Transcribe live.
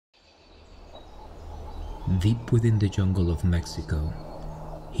Deep within the jungle of Mexico,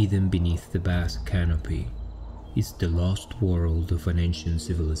 hidden beneath the vast canopy, is the lost world of an ancient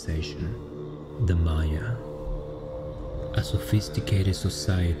civilization, the Maya. A sophisticated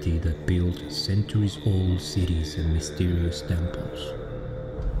society that built centuries-old cities and mysterious temples.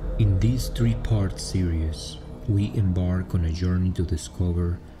 In this three-part series, we embark on a journey to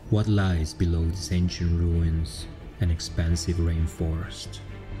discover what lies below these ancient ruins and expansive rainforest.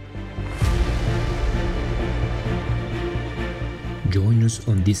 Join us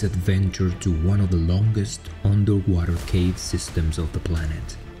on this adventure to one of the longest underwater cave systems of the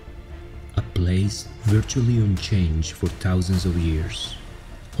planet. A place virtually unchanged for thousands of years,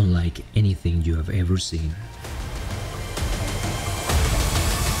 unlike anything you have ever seen.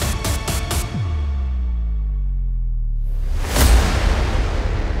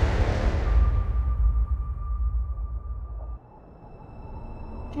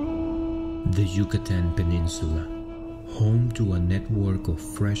 The Yucatan Peninsula, home to a network of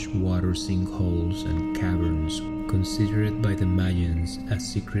freshwater sinkholes and caverns considered by the Mayans as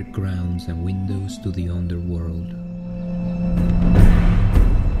secret grounds and windows to the underworld.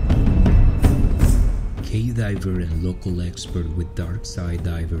 Cave diver and local expert with DARKSIDE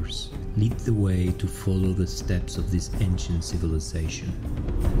divers lead the way to follow the steps of this ancient civilization.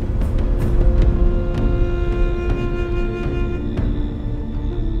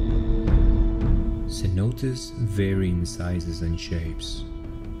 Cenotes vary in sizes and shapes,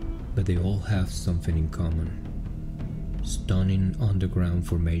 but they all have something in common: stunning underground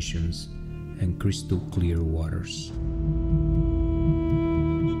formations and crystal clear waters.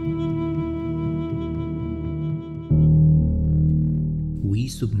 We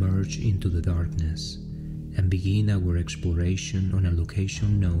submerge into the darkness and begin our exploration on a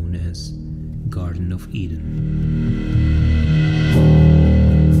location known as Garden of Eden.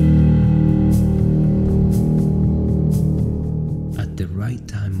 The right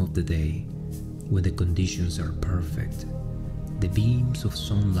time of the day, when the conditions are perfect, the beams of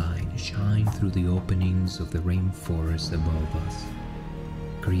sunlight shine through the openings of the rainforest above us,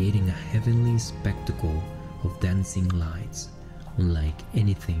 creating a heavenly spectacle of dancing lights unlike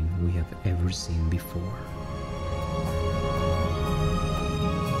anything we have ever seen before.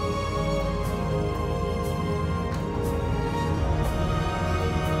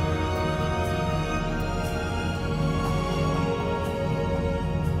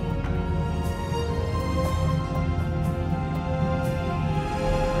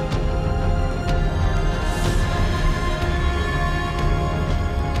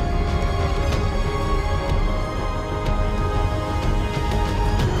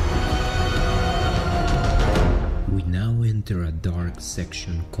 A dark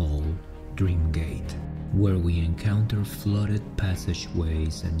section called DREAMGATE, where we encounter flooded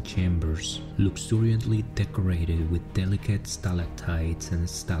passageways and chambers luxuriantly decorated with delicate stalactites and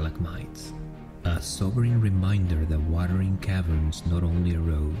stalagmites. A sobering reminder that water in caverns not only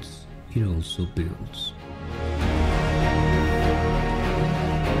erodes, it also builds.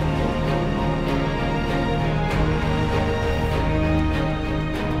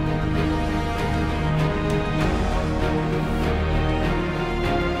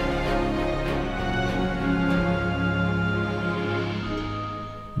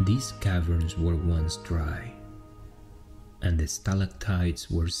 These caverns were once dry, and the stalactites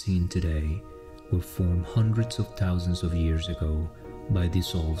we're seeing today were formed hundreds of thousands of years ago by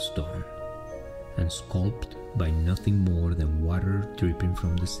dissolved stone, and sculpted by nothing more than water dripping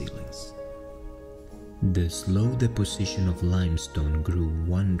from the ceilings. The slow deposition of limestone grew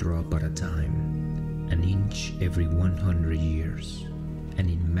one drop at a time, an inch every 100 years, an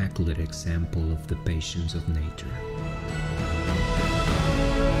immaculate example of the patience of nature.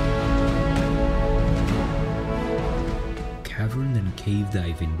 Cavern and cave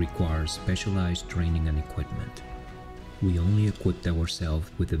diving requires specialized training and equipment. We only equipped ourselves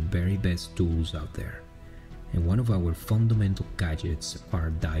with the very best tools out there, and one of our fundamental gadgets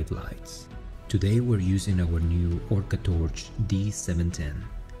are dive lights. Today we're using our new ORCHATORCH D710,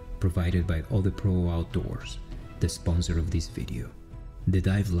 provided by Other Pro Outdoors, the sponsor of this video. The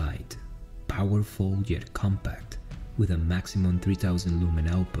dive light, powerful yet compact, with a maximum 3000 lumen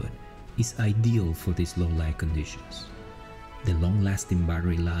output, is ideal for these low light conditions. The long-lasting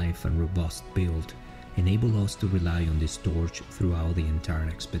battery life and robust build enable us to rely on this torch throughout the entire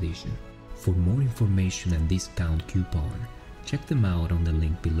expedition. For more information and discount coupon, check them out on the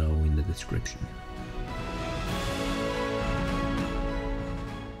link below in the description.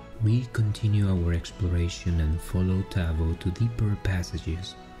 We continue our exploration and follow Tavo to deeper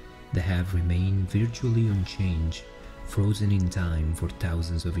passages that have remained virtually unchanged, frozen in time for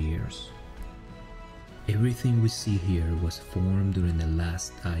thousands of years. Everything we see here was formed during the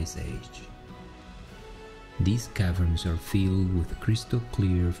last ice age. These caverns are filled with crystal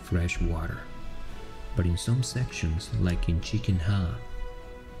clear fresh water, but in some sections, like in CHIKIN,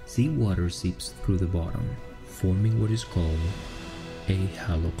 seawater seeps through the bottom, forming what is called a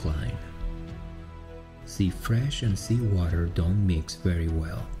halocline. Sea fresh and seawater don't mix very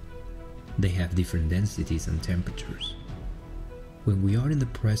well. They have different densities and temperatures. When we are in the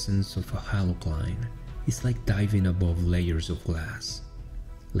presence of a halocline, it's like diving above layers of glass,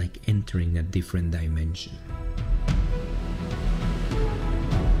 like entering a different dimension.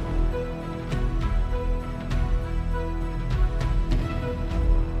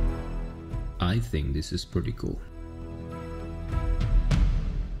 I think this is pretty cool.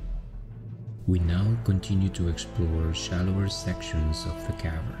 We now continue to explore shallower sections of the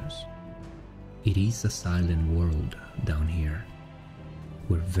caverns. It is a silent world down here,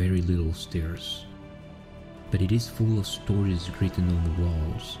 where very little stirs, but it is full of stories written on the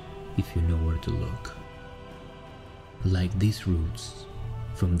walls if you know where to look. Like these roots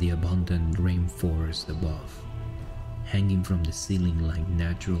from the abundant rainforest above, hanging from the ceiling like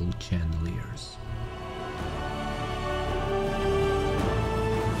natural chandeliers.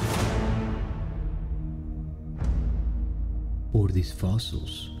 Or these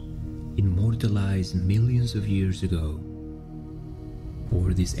fossils, immortalized millions of years ago.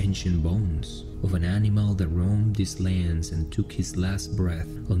 Or these ancient bones of an animal that roamed these lands and took his last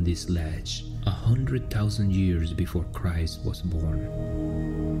breath on this ledge 100,000 years before Christ was born.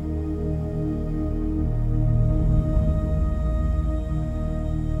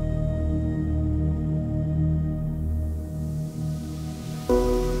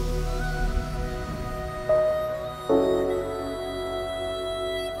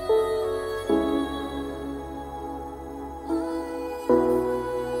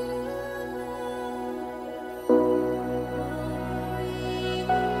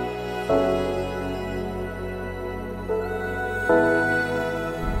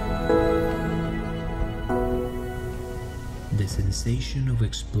 The sensation of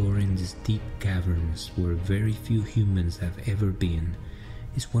exploring these deep caverns where very few humans have ever been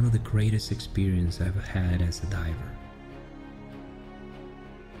is one of the greatest experiences I've had as a diver.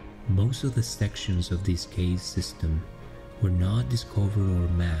 Most of the sections of this cave system were not discovered or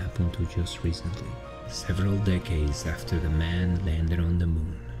mapped until just recently, several decades after the man landed on the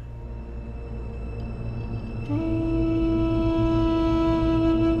moon.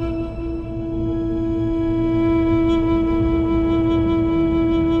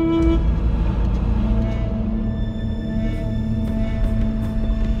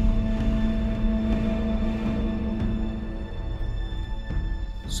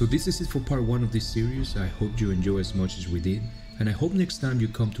 So this is it for part 1 of this series. I hope you enjoy as much as we did, and I hope next time you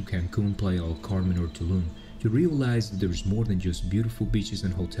come to Cancun, Playa del Carmen or Tulum, you realize that there's more than just beautiful beaches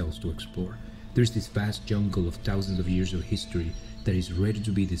and hotels to explore. There's this vast jungle of thousands of years of history that is ready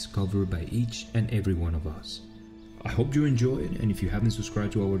to be discovered by each and every one of us. I hope you enjoy it, and if you haven't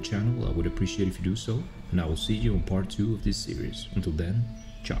subscribed to our channel, I would appreciate if you do so, and I will see you on part 2 of this series. Until then,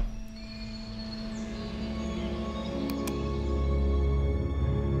 ciao.